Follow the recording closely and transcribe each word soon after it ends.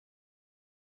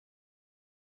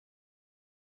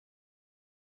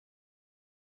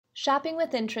Shopping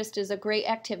with interest is a great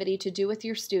activity to do with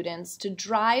your students to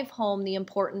drive home the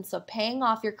importance of paying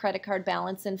off your credit card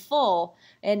balance in full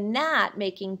and not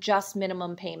making just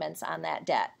minimum payments on that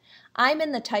debt. I'm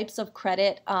in the types of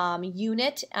credit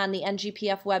unit on the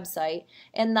NGPF website,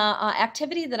 and the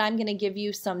activity that I'm going to give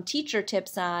you some teacher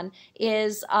tips on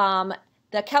is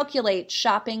the Calculate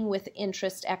Shopping with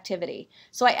Interest activity.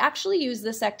 So I actually used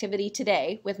this activity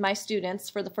today with my students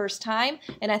for the first time,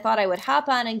 and I thought I would hop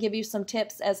on and give you some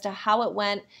tips as to how it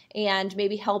went and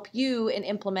maybe help you in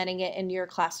implementing it in your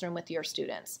classroom with your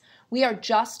students. We are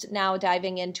just now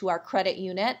diving into our credit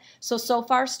unit. So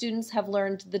far students have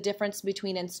learned the difference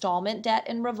between installment debt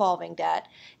and revolving debt,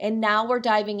 and now we're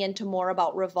diving into more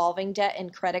about revolving debt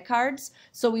and credit cards.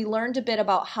 So we learned a bit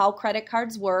about how credit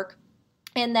cards work,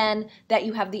 and then that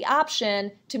you have the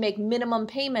option to make minimum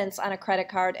payments on a credit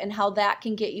card and how that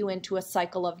can get you into a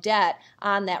cycle of debt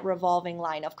on that revolving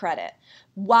line of credit.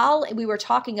 While we were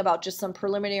talking about just some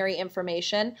preliminary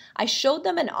information, I showed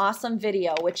them an awesome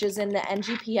video, which is in the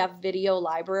NGPF video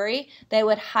library, that I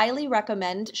would highly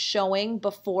recommend showing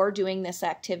before doing this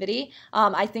activity.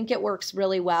 I think it works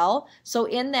really well. So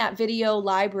in that video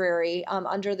library,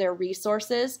 under their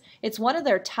resources, it's one of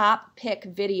their top pick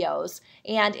videos,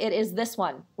 and it is this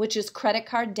one, which is Credit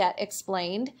Card Debt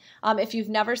Explained. If you've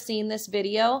never seen this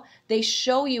video, they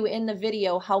show you in the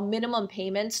video how minimum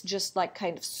payments just like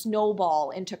kind of snowball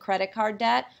into credit card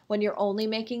debt when you're only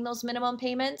making those minimum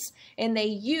payments, and they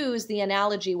use the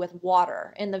analogy with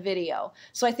water in the video.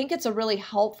 So I think it's a really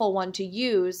helpful one to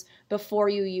use before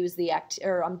you use the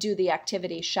do the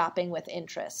activity Shopping with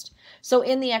Interest. So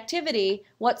in the activity,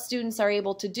 what students are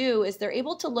able to do is they're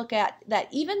able to look at that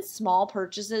even small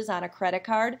purchases on a credit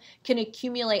card can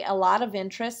accumulate a lot of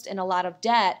interest and a lot of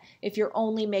debt if you're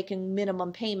only making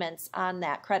minimum payments on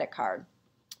that credit card.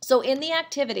 So in the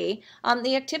activity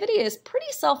is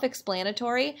pretty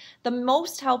self-explanatory. The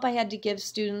most help I had to give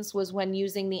students was when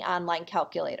using the online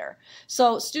calculator.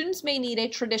 So students may need a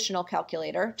traditional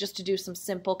calculator just to do some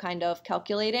simple kind of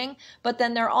calculating, but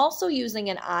then they're also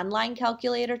using an online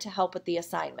calculator to help with the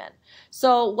assignment.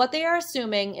 So what they are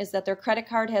assuming is that their credit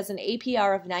card has an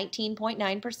APR of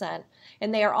 19.9%,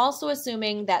 and they are also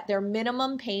assuming that their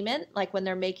minimum payment, like when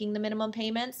they're making the minimum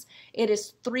payments, it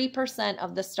is 3%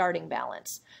 of the starting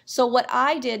balance. So what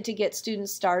I did to get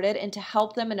students started and to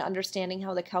help them in understanding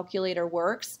how the calculator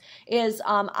works is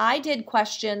I did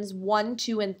questions 1,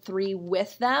 2, and 3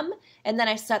 with them, and then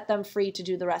I set them free to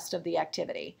do the rest of the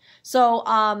activity. So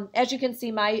as you can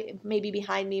see, maybe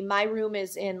behind me, my room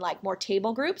is in like more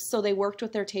table groups, so they worked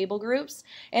with their table groups,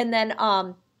 and then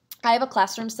I have a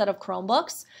classroom set of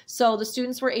Chromebooks, so the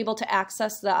students were able to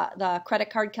access the credit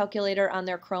card calculator on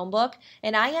their Chromebook,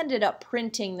 and I ended up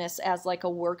printing this as like a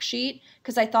worksheet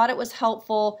because I thought it was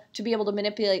helpful to be able to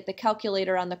manipulate the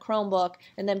calculator on the Chromebook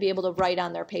and then be able to write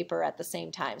on their paper at the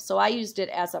same time. So I used it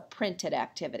as a printed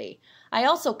activity. I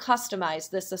also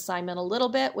customized this assignment a little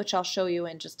bit, which I'll show you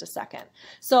in just a second.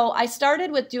 So I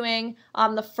started with doing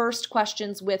the first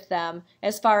questions with them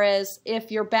as far as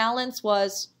if your balance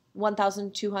was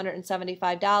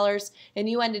 $1,275 and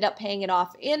you ended up paying it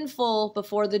off in full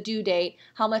before the due date,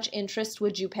 how much interest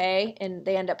would you pay? And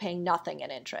they end up paying nothing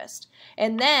in interest.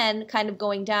 And then kind of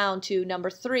going down to number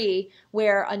 3,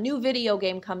 where a new video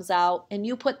game comes out and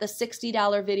you put the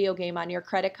 $60 video game on your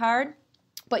credit card,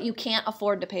 but you can't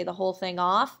afford to pay the whole thing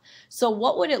off. So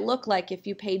what would it look like if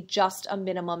you paid just a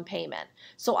minimum payment?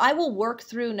 So I will work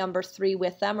through number 3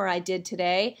 with them, or I did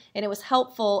today, and it was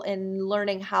helpful in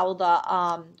learning how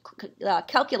the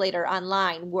calculator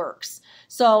online works.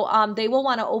 So they will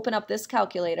want to open up this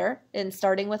calculator, and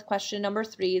starting with question number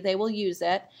 3, they will use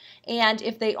it. And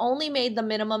if they only made the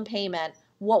minimum payment,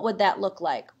 what would that look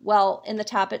like? Well, in the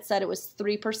top it said it was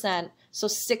 3%, so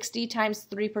 60 times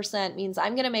 3% means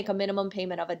I'm going to make a minimum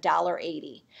payment of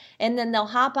 $1.80. And then they'll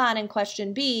hop on in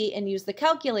question B and use the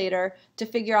calculator to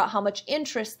figure out how much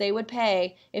interest they would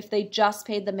pay if they just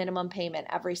paid the minimum payment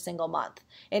every single month.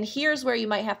 And here's where you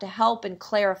might have to help and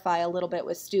clarify a little bit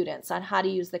with students on how to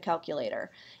use the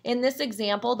calculator. In this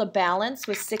example, the balance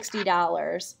was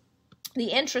 $60.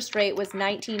 The interest rate was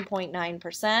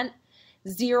 19.9%.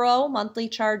 0 monthly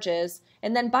charges,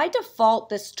 and then by default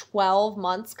this 12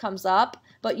 months comes up,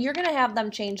 but you're going to have them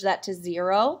change that to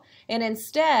 0, and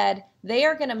instead they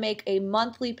are going to make a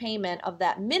monthly payment of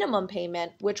that minimum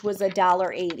payment, which was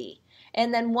 $1.80.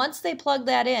 And then once they plug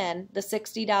that in, the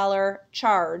 $60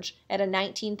 charge at a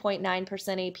 19.9%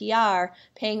 APR,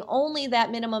 paying only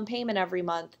that minimum payment every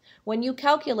month, when you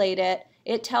calculate it,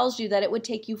 it tells you that it would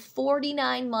take you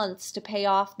 49 months to pay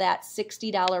off that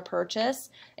 $60 purchase,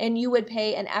 and you would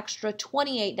pay an extra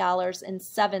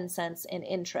 $28.07 in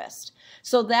interest.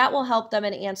 So that will help them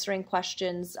in answering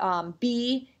questions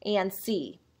B and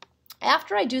C.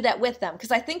 After I do that with them, because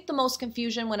I think the most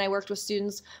confusion when I worked with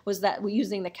students was that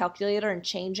using the calculator and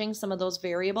changing some of those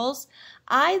variables,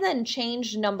 I then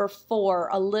changed number 4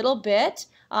 a little bit.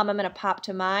 I'm going to pop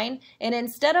to mine, and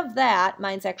instead of that,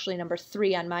 mine's actually number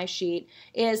 3 on my sheet,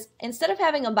 is instead of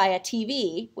having them buy a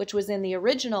TV, which was in the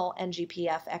original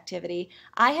NGPF activity,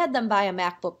 I had them buy a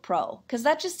MacBook Pro, because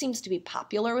that just seems to be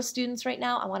popular with students right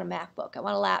now. I want a MacBook, I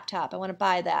want a laptop, I want to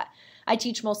buy that. I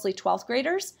teach mostly 12th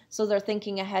graders, so they're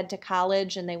thinking ahead to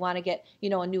college and they want to get,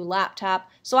 a new laptop.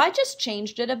 So I just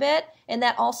changed it a bit, and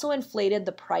that also inflated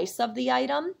the price of the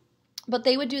item. But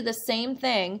they would do the same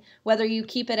thing, whether you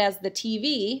keep it as the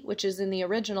TV, which is in the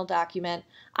original document.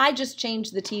 I just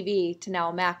changed the TV to now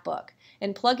a MacBook.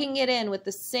 And plugging it in with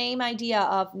the same idea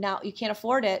of now you can't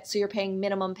afford it, so you're paying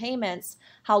minimum payments.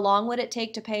 How long would it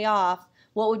take to pay off?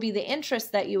 What would be the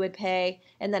interest that you would pay?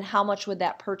 And then how much would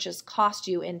that purchase cost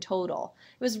you in total?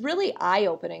 It was really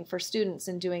eye-opening for students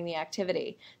in doing the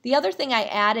activity. The other thing I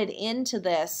added into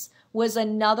this was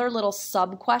another little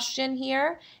sub-question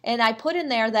here, and I put in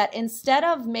there that instead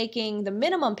of making the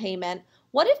minimum payment,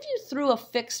 what if you threw a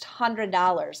fixed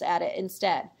 $100 at it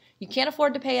instead? You can't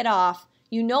afford to pay it off.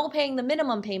 You know paying the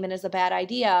minimum payment is a bad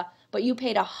idea, but you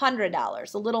paid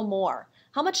 $100, a little more.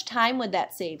 How much time would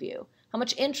that save you? How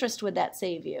much interest would that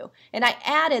save you? And I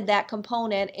added that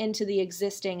component into the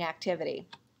existing activity,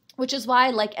 which is why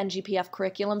I like NGPF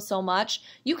curriculum so much.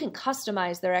 You can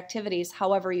customize their activities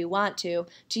however you want to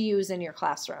use in your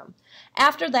classroom.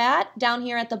 After that, down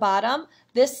here at the bottom,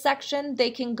 this section, they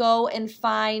can go and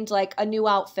find like a new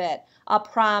outfit, a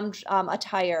prom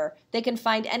attire. They can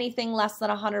find anything less than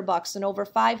 $100 and over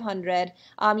 $500.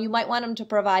 You might want them to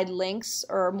provide links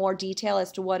or more detail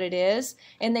as to what it is.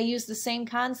 And they use the same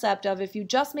concept of if you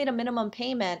just made a minimum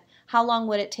payment, how long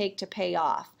would it take to pay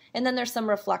off? And then there's some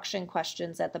reflection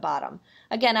questions at the bottom.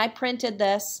 Again, I printed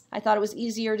this. I thought it was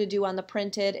easier to do on the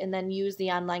printed and then use the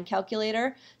online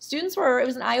calculator. It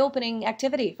was an eye-opening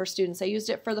activity for students. I used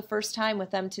it for the first time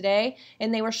with them today,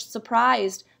 and they were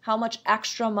surprised how much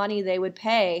extra money they would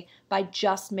pay by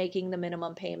just making the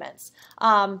minimum payments.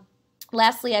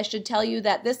 Lastly, I should tell you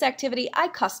that this activity, I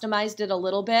customized it a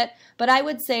little bit, but I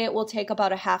would say it will take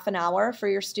about a half an hour for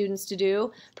your students to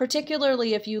do,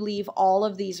 particularly if you leave all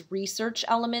of these research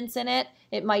elements in it.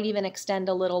 It might even extend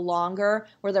a little longer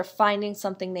where they're finding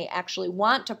something they actually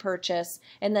want to purchase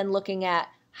and then looking at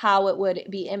how it would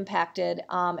be impacted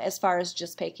as far as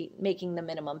just making the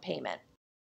minimum payment.